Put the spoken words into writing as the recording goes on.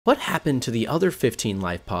What happened to the other 15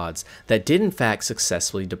 life pods that did in fact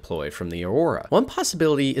successfully deploy from the Aurora? One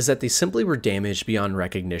possibility is that they simply were damaged beyond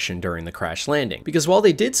recognition during the crash landing, because while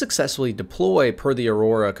they did successfully deploy per the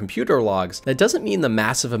Aurora computer logs, that doesn't mean the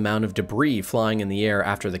massive amount of debris flying in the air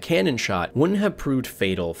after the cannon shot wouldn't have proved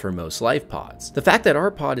fatal for most life pods. The fact that our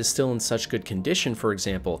pod is still in such good condition, for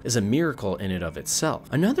example, is a miracle in and of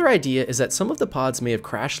itself. Another idea is that some of the pods may have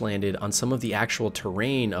crash landed on some of the actual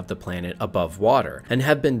terrain of the planet above water, and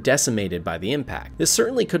have been decimated by the impact. This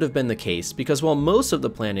certainly could have been the case because while most of the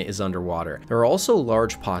planet is underwater, there are also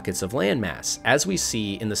large pockets of landmass, as we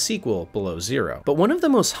see in the sequel Below Zero. But one of the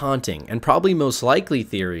most haunting and probably most likely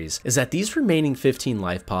theories is that these remaining 15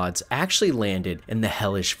 life pods actually landed in the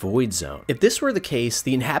hellish void zone. If this were the case,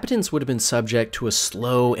 the inhabitants would have been subject to a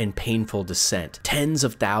slow and painful descent, tens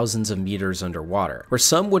of thousands of meters underwater, where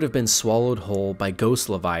some would have been swallowed whole by ghost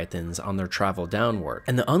leviathans on their travel downward,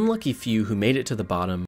 and the unlucky few who made it to the bottom